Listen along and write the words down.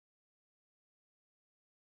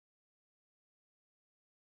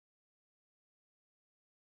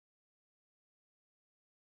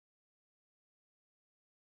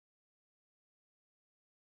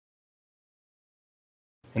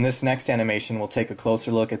In this next animation, we'll take a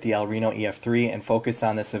closer look at the Reno EF3 and focus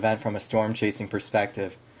on this event from a storm chasing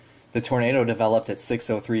perspective. The tornado developed at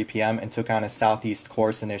 6:03 p.m. and took on a southeast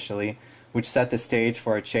course initially, which set the stage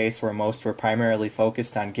for a chase where most were primarily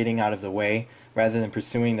focused on getting out of the way rather than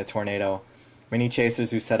pursuing the tornado. Many chasers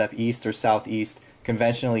who set up east or southeast,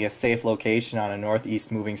 conventionally a safe location on a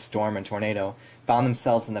northeast moving storm and tornado, found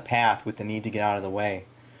themselves in the path with the need to get out of the way.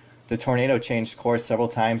 The tornado changed course several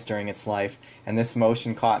times during its life, and this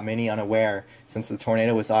motion caught many unaware, since the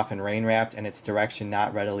tornado was often rain-wrapped and its direction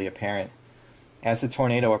not readily apparent. As the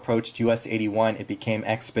tornado approached US 81, it became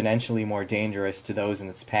exponentially more dangerous to those in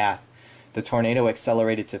its path. The tornado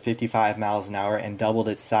accelerated to 55 miles an hour and doubled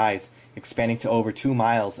its size, expanding to over 2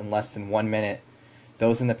 miles in less than 1 minute.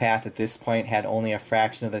 Those in the path at this point had only a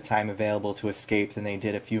fraction of the time available to escape than they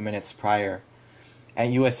did a few minutes prior.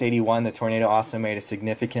 At US 81, the tornado also made a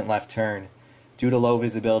significant left turn. Due to low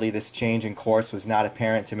visibility, this change in course was not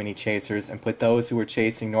apparent to many chasers and put those who were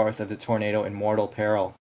chasing north of the tornado in mortal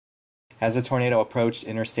peril. As the tornado approached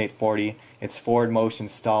Interstate 40, its forward motion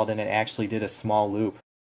stalled and it actually did a small loop.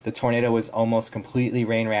 The tornado was almost completely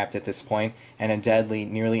rain-wrapped at this point and a deadly,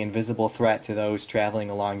 nearly invisible threat to those traveling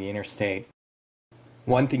along the interstate.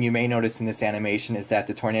 One thing you may notice in this animation is that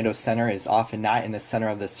the tornado's center is often not in the center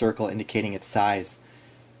of the circle indicating its size.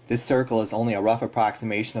 This circle is only a rough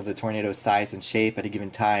approximation of the tornado's size and shape at a given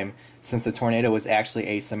time, since the tornado was actually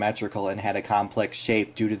asymmetrical and had a complex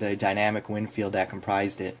shape due to the dynamic wind field that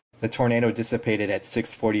comprised it. The tornado dissipated at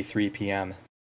 6:43 p.m.